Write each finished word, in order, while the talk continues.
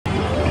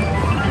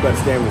better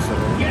scam this shit,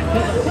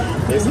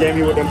 man. They scam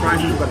you with them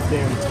prices, you better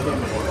scam.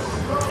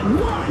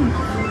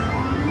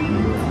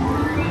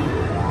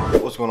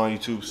 What's going on,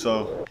 YouTube?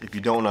 So, if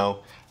you don't know,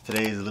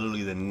 today is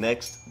literally the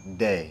next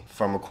day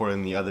from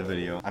recording the other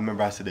video. I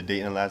remember I said the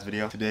date in the last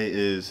video. Today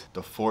is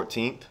the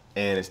 14th,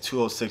 and it's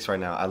 2:06 right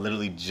now. I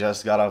literally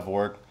just got off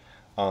work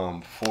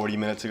 40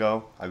 minutes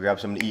ago. I grabbed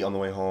something to eat on the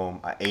way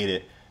home. I ate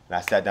it, and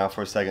I sat down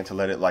for a second to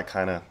let it like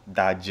kind of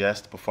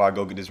digest before I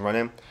go get this run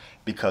in,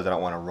 because I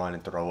don't want to run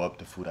and throw up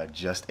the food I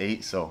just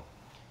ate. So,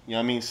 you know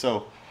what I mean?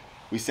 So,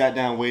 we sat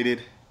down,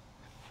 waited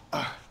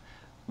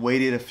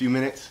a few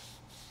minutes,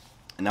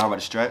 and now I'm about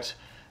to stretch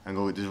and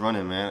go get this run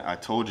in, man. I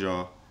told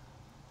y'all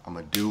I'm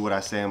gonna do what I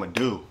say I'm gonna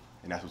do,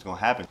 and that's what's gonna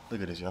happen.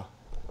 Look at this, y'all.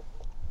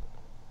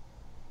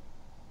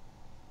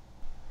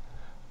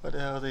 What the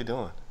hell are they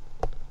doing?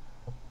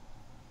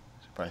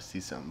 Should probably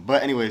see something.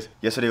 But anyways,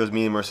 yesterday was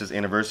me and Marissa's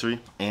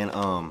anniversary, and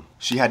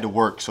she had to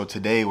work, so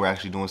today we're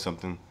actually doing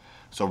something.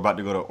 So we're about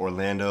to go to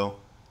Orlando.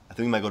 I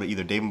think we might go to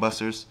either Dave &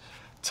 Buster's,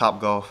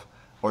 Topgolf,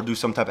 or do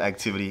some type of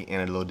activity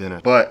and a little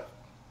dinner. But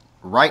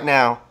right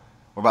now,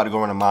 we're about to go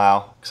run a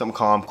mile, something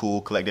calm,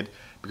 cool, collected,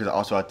 because I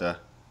also have to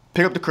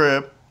pick up the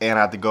crib, and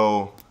I have to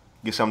go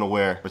get something to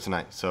wear for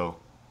tonight. So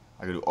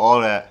I can do all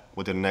that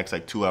within the next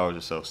like 2 hours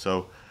or so.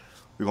 So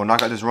we're gonna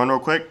knock out this run real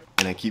quick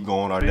and then keep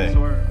going our day.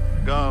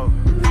 Go.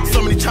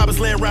 So many choppers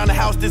laying around the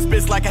house, this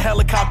bitch like a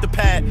helicopter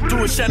pad.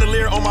 Doing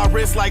chandelier on my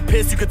wrist like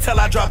piss, you could tell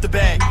I dropped the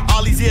bag.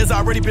 All these years I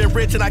already been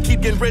rich and I keep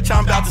getting rich,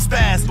 I'm about to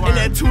spaz. In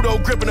that two-door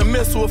gripping a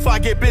missile, if I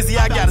get busy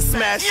I gotta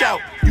smash out.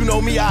 You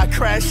know me, I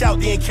crash out,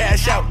 then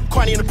cash out.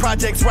 Quantity in the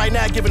projects right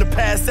now, giving a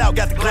pass out,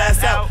 got the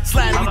glass out.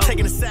 Sliding, we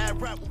taking a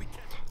sad route.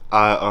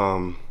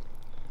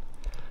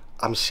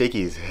 I'm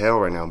shaky as hell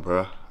right now,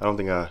 bro. I don't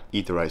think I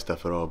eat the right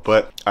stuff at all.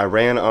 But I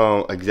ran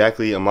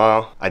exactly a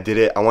mile. I did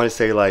it, I want to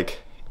say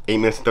like 8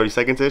 minutes and 30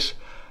 seconds-ish.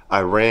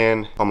 I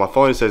ran, on my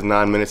phone it says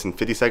 9 minutes and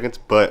 50 seconds,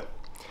 but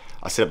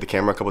I set up the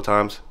camera a couple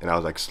times and I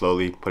was like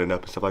slowly putting it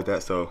up and stuff like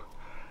that. So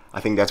I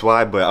think that's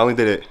why, but I only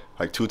did it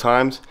like 2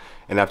 times.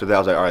 And after that I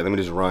was like, all right, let me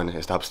just run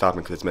and stop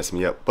stopping because it's messing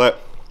me up.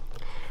 But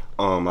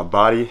my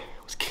body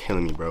was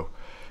killing me, bro.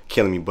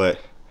 Killing me, but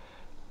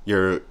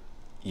your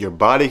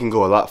body can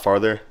go a lot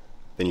farther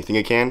than you think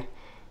it can,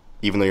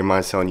 even though your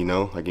mind's telling you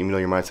no. Like, even though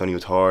your mind's telling you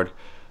it's hard,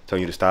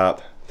 telling you to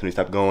stop, telling you to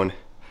stop going,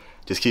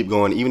 just keep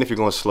going, even if you're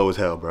going slow as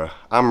hell, bro.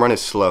 I'm running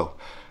slow.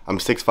 I'm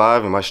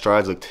 6'5" and my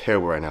strides look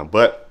terrible right now,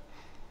 but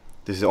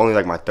this is only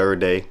like my 3rd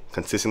day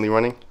consistently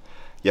running.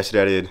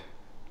 Yesterday I did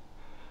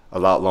a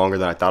lot longer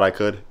than I thought I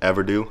could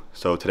ever do.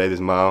 So today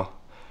this mile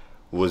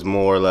was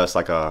more or less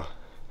like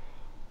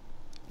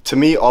to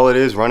me, all it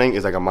is running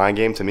is like a mind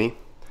game to me.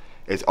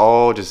 It's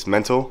all just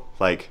mental.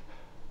 Like,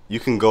 you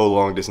can go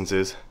long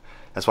distances.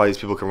 That's why these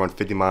people can run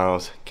 50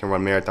 miles, can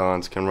run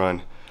marathons, can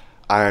run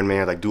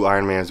Ironman, like do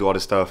Ironmans, do all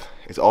this stuff.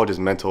 It's all just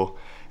mental.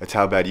 It's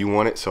how bad you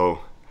want it. So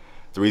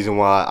the reason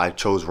why I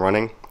chose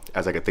running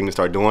as like a thing to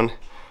start doing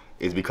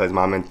is because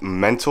my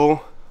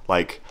mental,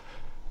 like,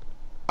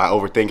 I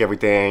overthink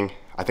everything.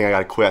 I think I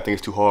gotta quit. I think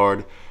it's too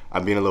hard.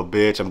 I'm being a little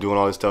bitch. I'm doing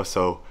all this stuff.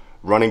 So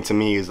running to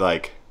me is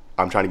like,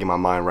 I'm trying to get my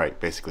mind right,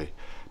 basically.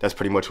 That's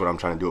pretty much what I'm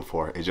trying to do it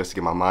for, is just to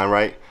get my mind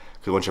right.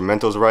 Because once your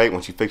mental's right,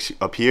 once you fix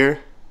up here,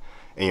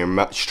 and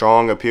you're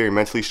strong up here, you're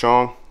mentally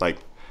strong, like,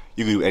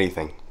 you can do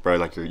anything, bro.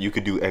 Like, you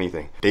could do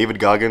anything. David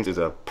Goggins is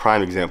a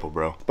prime example,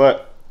 bro.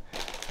 But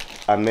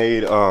I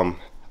made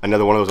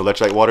another one of those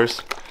electrolyte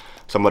waters.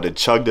 So I'm about to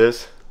chug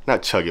this.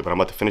 Not chug it, but I'm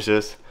about to finish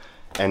this.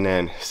 And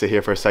then sit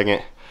here for a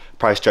second,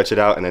 probably stretch it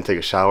out, and then take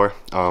a shower.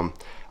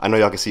 I know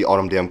y'all can see all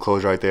them damn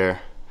clothes right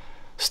there.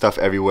 Stuff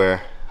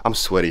everywhere. I'm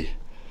sweaty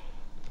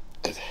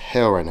as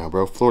hell right now,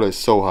 bro. Florida is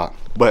so hot.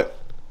 But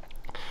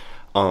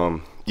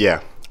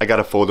yeah, I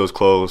gotta fold those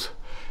clothes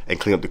and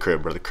clean up the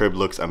crib, bro. The crib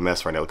looks a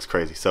mess right now. It looks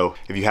crazy. So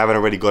if you haven't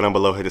already, go down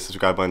below, hit the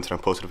subscribe button, turn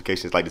on post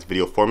notifications, like this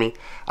video for me.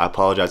 I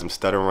apologize, I'm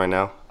stuttering right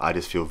now. I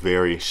just feel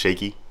very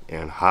shaky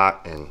and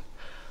hot and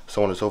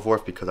so on and so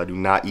forth because I do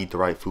not eat the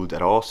right foods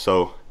at all.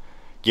 So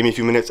give me a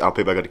few minutes, I'll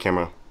pick back up the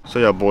camera. So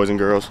yeah, boys and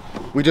girls,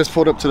 we just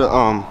pulled up to the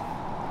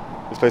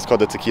this place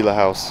called the Tequila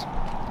House,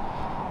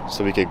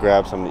 so we could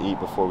grab something to eat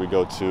before we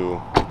go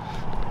to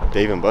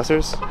Dave &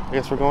 Buster's. I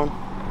guess we're going.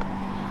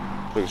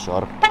 Look at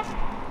Shawty.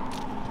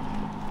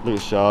 Look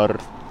at Shawty.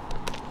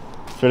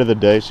 Fit of the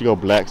day. She go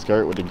black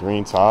skirt with the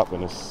green top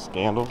and a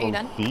scandal on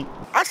the feet.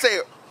 I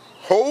said,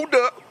 hold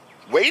up.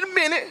 Wait a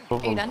minute.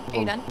 Are you done? Are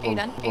you done? Are you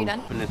done? Are you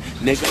done?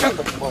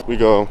 Nigga. We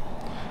go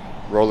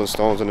Rolling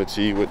Stones in the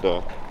tee with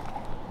the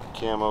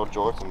camo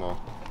jorts and the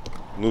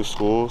new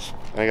schools.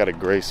 I got a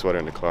gray sweater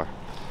in the car.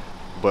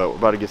 But we're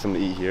about to get something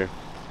to eat here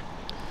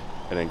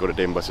and then go to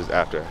Dave & Buster's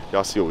after.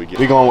 Y'all see what we get.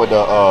 We going with the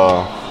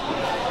I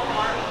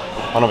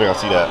don't know if y'all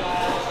see that.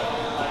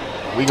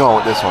 We going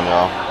with this one,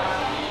 y'all.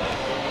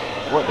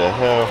 What the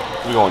hell?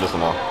 We going with this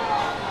one, though.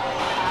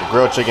 The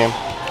grilled chicken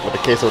with the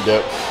queso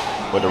dip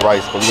with the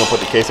rice, but we gonna put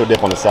the queso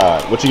dip on the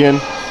side. What you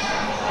getting?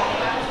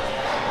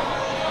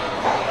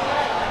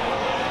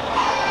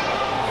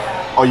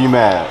 Oh, you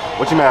mad?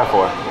 What you mad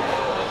for?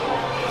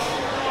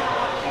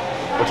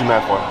 What you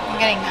mad for? I'm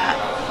getting that.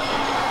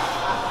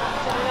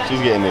 She's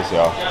getting this,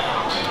 y'all.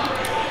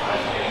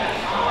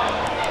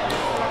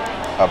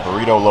 A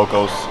burrito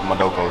locos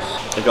madocos.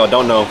 If y'all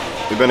don't know,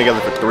 we've been together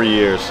for 3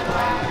 years.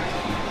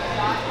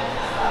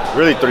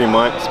 Really 3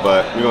 months,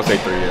 but we're gonna say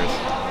 3 years.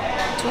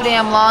 Too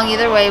damn long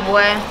either way,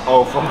 boy.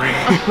 Oh, for real?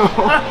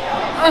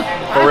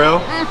 For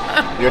real?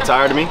 You're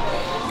tired of me?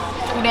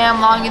 Too damn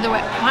long either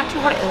way. Why don't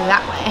you hold it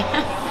that way?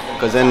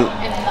 Cause then.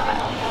 It's not.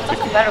 It's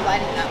also better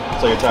lighting now.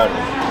 So you're tired of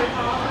me?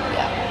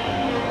 Yeah.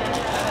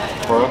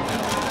 For real?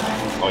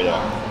 Oh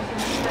yeah.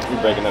 We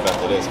breaking up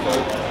after this, cuz.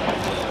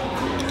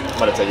 I'm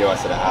about to take your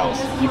ass to the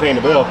house. You paying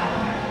the bill? What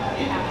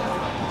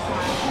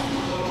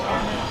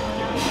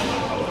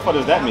the fuck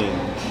does that mean?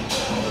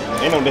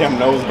 Ain't no damn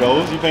nose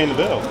goes. You paying the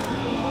bill?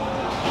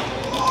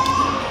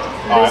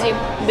 Busy,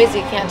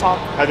 busy, can't talk.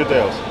 How's your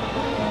tails?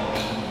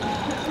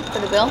 For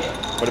the bill?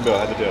 For the bill,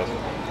 how's your tails?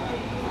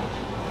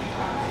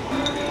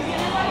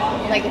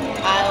 Like,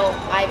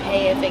 I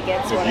pay if it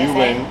gets what I say. If you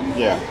win,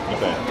 yeah, you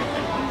pay.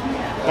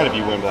 Not if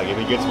you win, but like if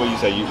it gets what you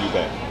say, you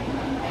pay.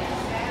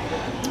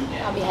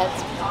 I'll be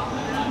heads.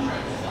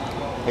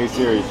 Hey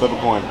Siri, flip a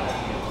coin.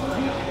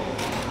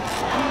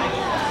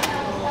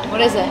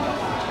 What is it?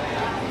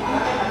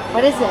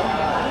 What is it?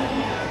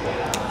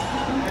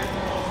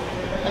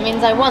 That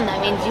means I won. That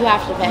means you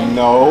have to pay.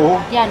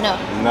 No. Yeah, no.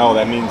 No,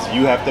 that means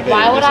you have to pay.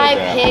 Why would I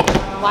pick?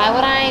 Why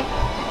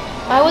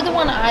would the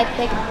one I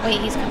pick?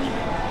 Wait, he's coming.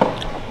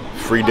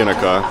 Free dinner,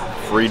 car.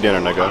 Free dinner,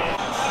 nigga.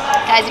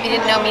 Guys, if you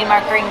didn't know, me and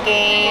Marc are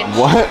engaged.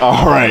 What?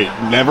 All right,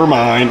 never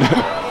mind.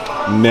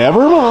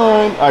 Never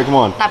mind. All right, come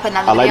on. Not putting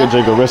on the I like to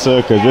video. drink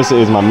Marissa because Marissa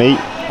is my mate.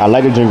 I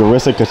like to drink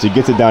Marissa because she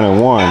gets it down in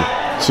 1,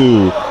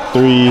 2,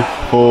 3,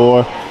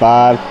 4,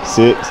 5,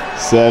 6,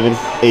 7,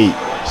 8.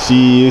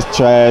 She is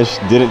trash,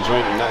 didn't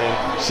drink nothing.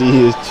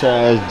 She is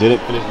trash,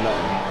 didn't finish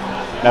nothing.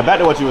 Now back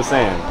to what you were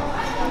saying.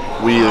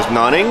 We is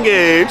not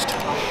engaged.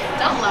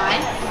 Don't lie.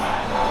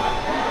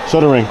 Show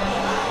the ring.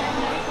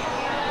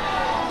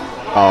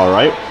 All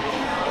right.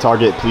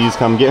 Target, please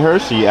come get her.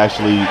 She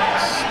actually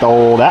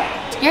stole that.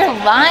 You're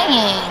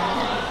lying.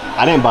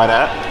 I didn't buy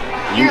that.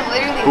 You're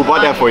literally Who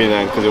bought that lying. for you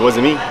then? Because it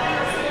wasn't me.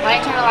 Why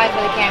don't you turn the light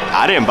for the camera?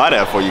 I didn't buy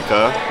that for you,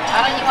 cuz.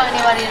 Why don't you want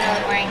anybody to know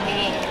that we're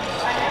engaged?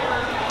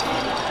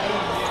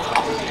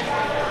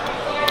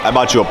 I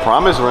bought you a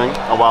promise ring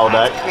a while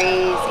back.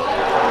 Crazy.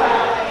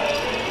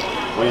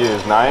 We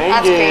is not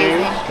That's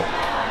engaged.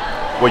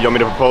 crazy. What, you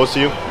want me to propose to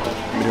you?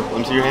 Let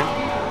me see your hand.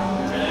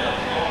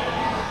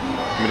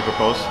 You want me to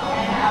propose?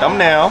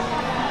 Thumbnail.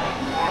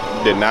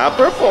 Did not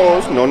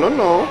propose. No, no,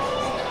 no.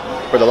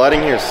 But the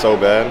lighting here is so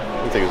bad.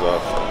 Let me take this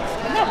off.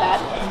 Isn't that bad?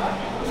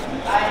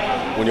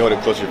 When you hold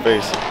it close to your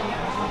face.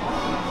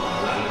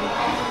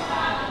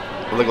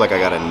 I look like I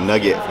got a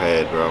nugget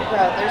head, bro. Bro,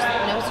 there's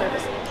no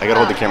service. I gotta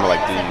hold the camera like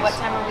What these.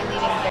 time are we leaving?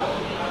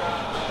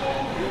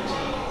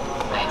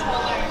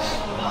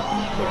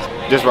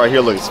 This right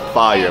here looks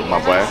fire, my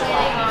boy.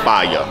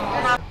 Fire.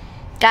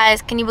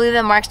 Guys, can you believe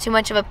that Marc's too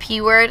much of a P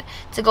word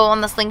to go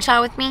on the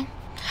slingshot with me?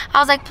 I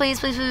was like, please,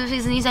 please, please,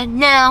 please. And he said,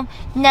 no,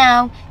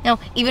 no, no.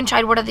 Even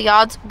tried What Are the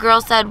Odds?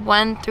 Girl said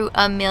 1 through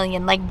a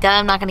million. Like, duh,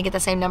 I'm not going to get the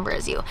same number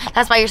as you.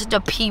 That's why you're such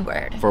a P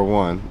word. For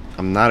one,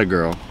 I'm not a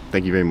girl.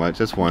 Thank you very much.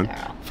 That's one.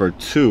 For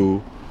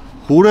two,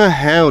 who the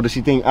hell does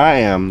she think I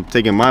am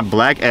taking my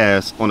black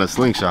ass on a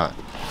slingshot?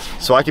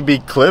 So I can be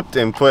clipped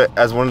and put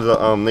as one of the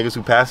niggas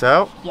who pass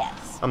out?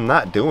 Yes. I'm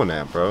not doing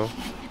that, bro.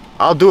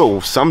 I'll do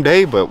it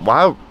someday, but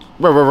why?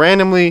 We're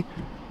randomly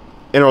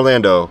in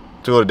Orlando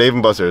to go to Dave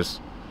 & Buster's,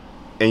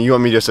 and you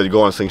want me just to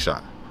go on a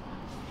slingshot?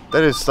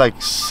 That is like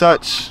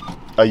such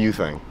a you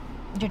thing.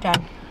 You're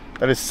done.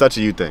 That is such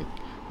a you thing.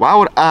 Why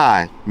would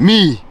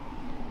me,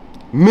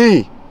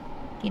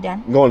 You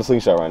done? go on a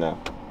slingshot right now?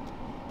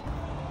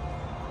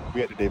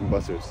 We at the Dave &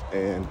 Buster's,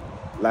 and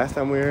last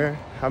time we were here,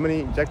 how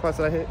many jackpots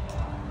did I hit?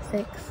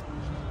 6.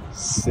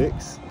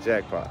 6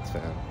 jackpots,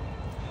 fam.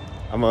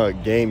 I'm a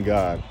game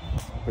god,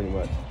 pretty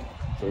much.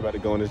 So we're about to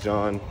go in this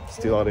John,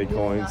 steal all their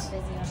coins,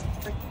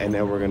 and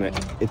then we're gonna,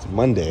 it's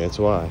Monday, that's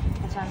why.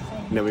 That's what I'm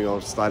saying. And then we're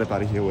gonna slide up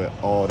out of here with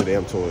all the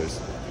damn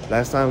toys.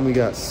 Last time we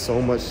got so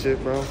much shit,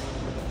 bro.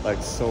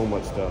 Like so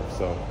much stuff,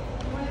 so.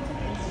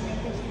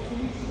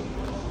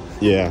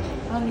 Yeah.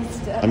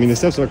 I mean, the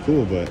steps are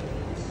cool, but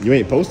you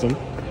ain't post them.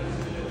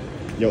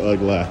 Yo,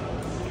 ugly.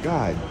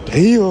 God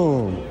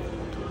damn.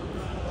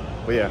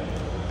 But yeah,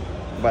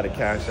 I'm about to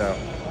cash out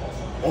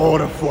all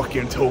the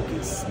fucking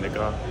tokens,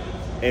 nigga.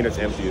 And it's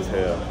empty as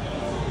hell.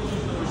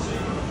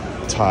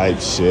 Type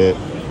shit.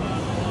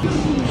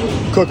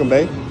 Cook 'em,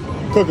 babe.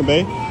 Cook 'em,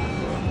 babe.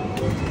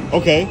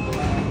 Okay.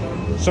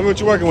 Show me what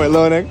you're working with,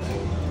 little nigga.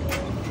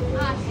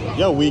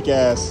 Yo, weak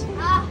ass.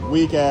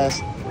 Weak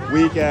ass.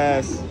 Weak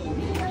ass.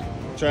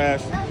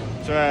 Trash.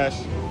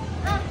 Trash.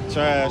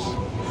 Trash.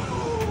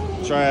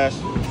 Trash.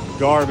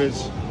 Garbage.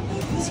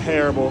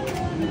 Terrible.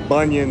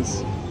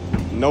 Bunions.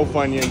 No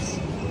Funyuns.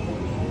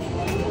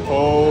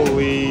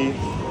 Holy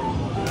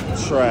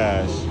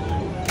trash.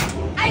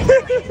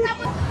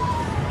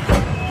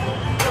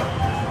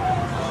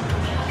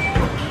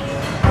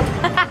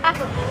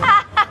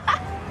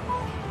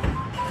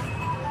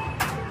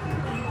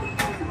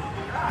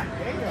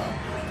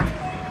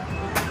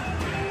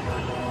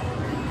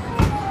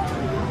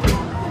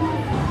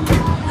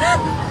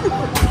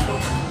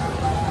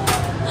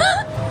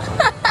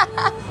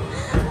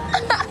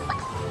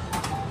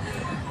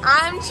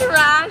 I'm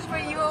trash,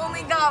 but you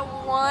only got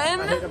one.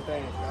 I hate them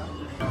things, bro.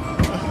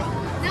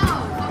 No,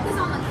 focus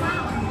on the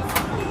clowns.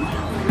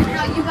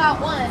 No, you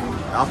got one.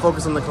 I'll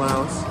focus on the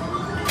clowns.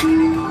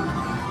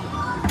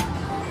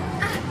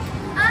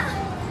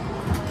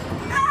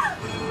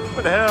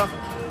 What the hell?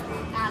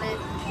 Got it.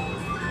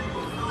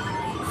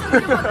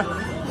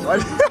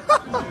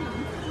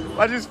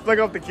 Why'd you flick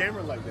off the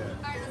camera like that?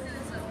 Alright, let's do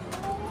this one.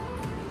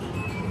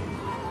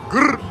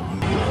 Grrr.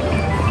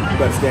 You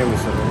better scam me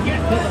something.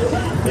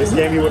 They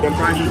scam you with them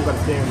prizes, you better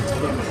scam me.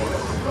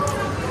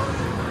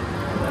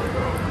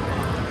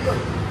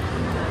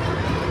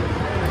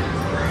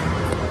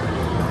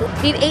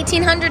 Need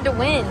 1,800 to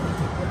win.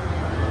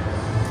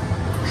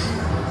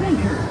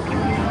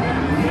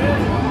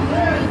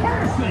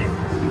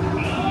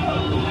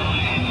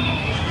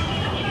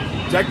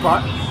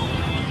 Jackpot.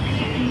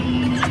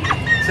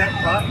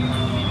 Jackpot.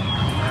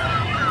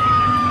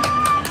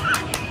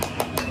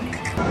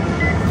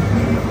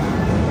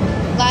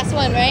 Last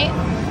one, right?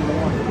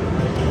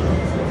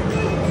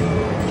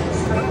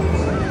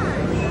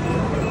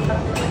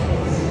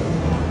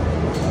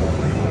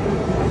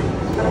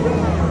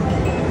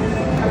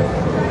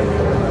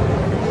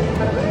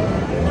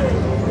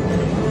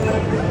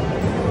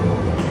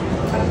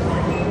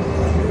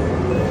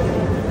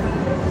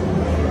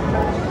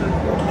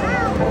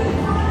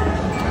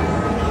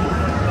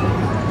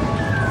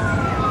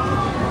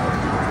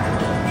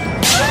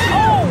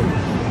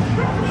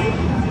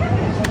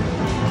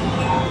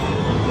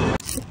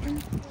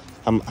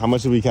 How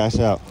much did we cash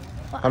out?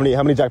 How many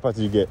jackpots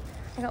did you get?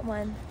 I got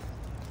one.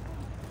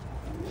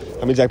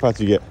 How many jackpots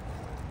did you get?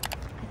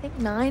 I think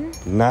 9.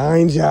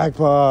 9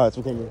 jackpots.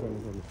 Okay.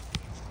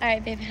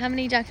 Alright, babe, how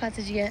many jackpots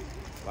did you get?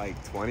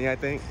 Like 20, I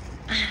think.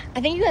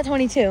 I think you got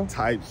 22.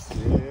 Type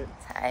shit.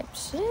 Type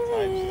shit.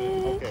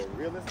 Okay,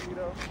 realistically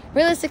though?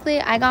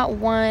 Realistically, I got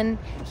 1.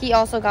 He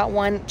also got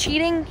 1.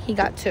 Cheating, he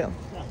got 2.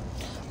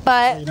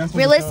 But Hey, that's what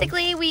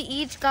realistically, we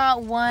each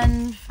got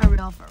 1 for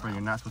real. Bro,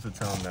 you're not supposed to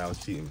tell him that I was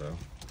cheating, bro.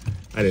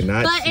 I did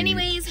not cheat. But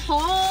anyways,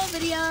 whole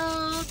video.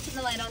 Turn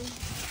the light on.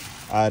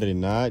 I did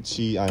not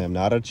cheat. I am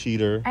not a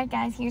cheater. Alright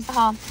guys, here's the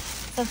haul.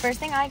 So first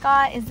thing I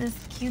got is this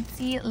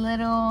cutesy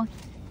little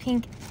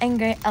pink and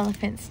gray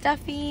elephant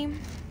stuffy.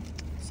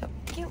 So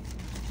cute.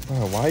 Bro,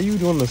 why are you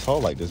doing this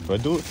haul like this, bro?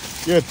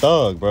 You're a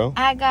thug, bro.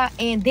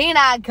 And then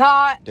I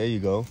got, There you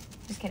go.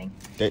 just kidding.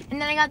 There- And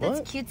then I got this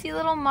What? cutesy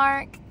little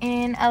Marc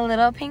in a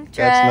little pink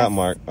dress. That's not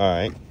Mark. All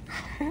right.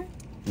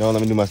 No,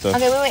 let me do my stuff.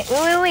 Okay,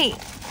 wait.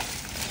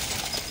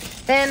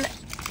 Then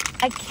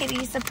a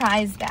kitty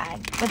surprise bag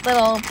with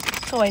little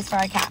toys for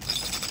our cat.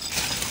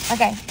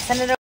 Okay,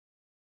 send it over.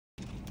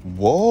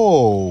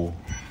 Whoa.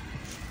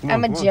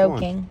 I'm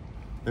joking.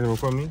 Is it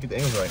record me? Get the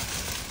angles right.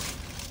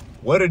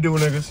 What it do,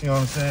 niggas? You know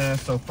what I'm saying?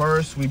 So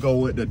first we go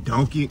with the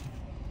donkey.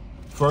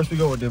 First we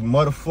go with the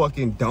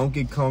motherfucking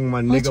Donkey Kong,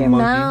 my Watch nigga your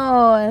monkey.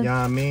 mouth. You know what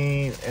I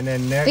mean? And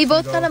then next We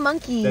both go- got a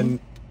monkey.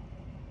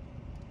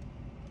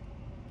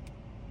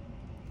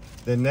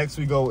 Then next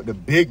we go with the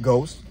big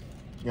ghost.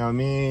 You know what I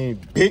mean?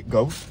 Big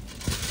ghost.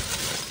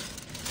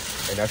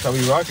 And that's how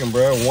we rocking,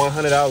 bro.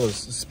 $100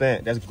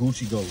 spent. That's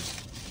Gucci Ghost.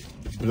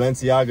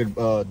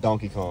 Balenciaga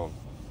Donkey Kong.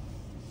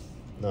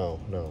 No.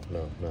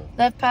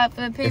 Left pop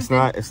for the pink. It's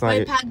not.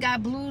 Right pop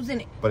got blues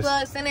in it. But it's-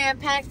 Plugs in there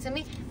packs to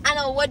me. I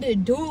know what to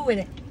do with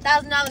it.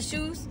 $1,000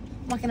 shoes.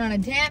 Walking on a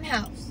damn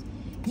house.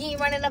 You ain't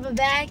running up a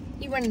bag.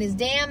 You running his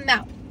damn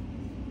mouth.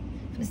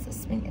 Mr.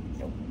 Spin.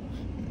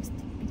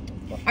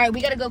 Alright,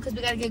 we gotta go because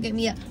we gotta go get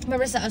me a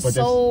Marissa a But this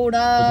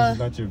soda. is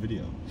not your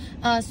video.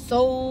 A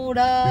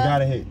soda. We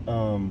gotta hit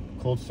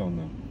Cold Stone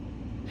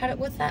though.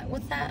 What's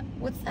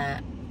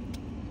that?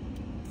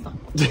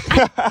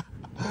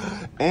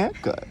 And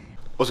cut.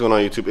 What's going on,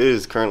 YouTube? It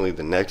is currently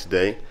the next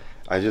day.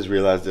 I just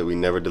realized that we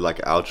never did like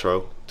an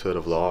outro to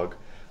the vlog.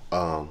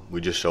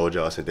 We just showed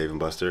y'all us at Dave &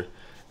 Buster,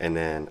 and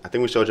then I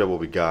think we showed y'all what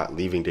we got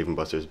leaving Dave &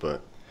 Buster's,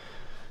 but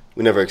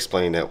we never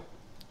explained that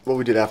what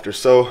we did after.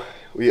 So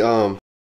we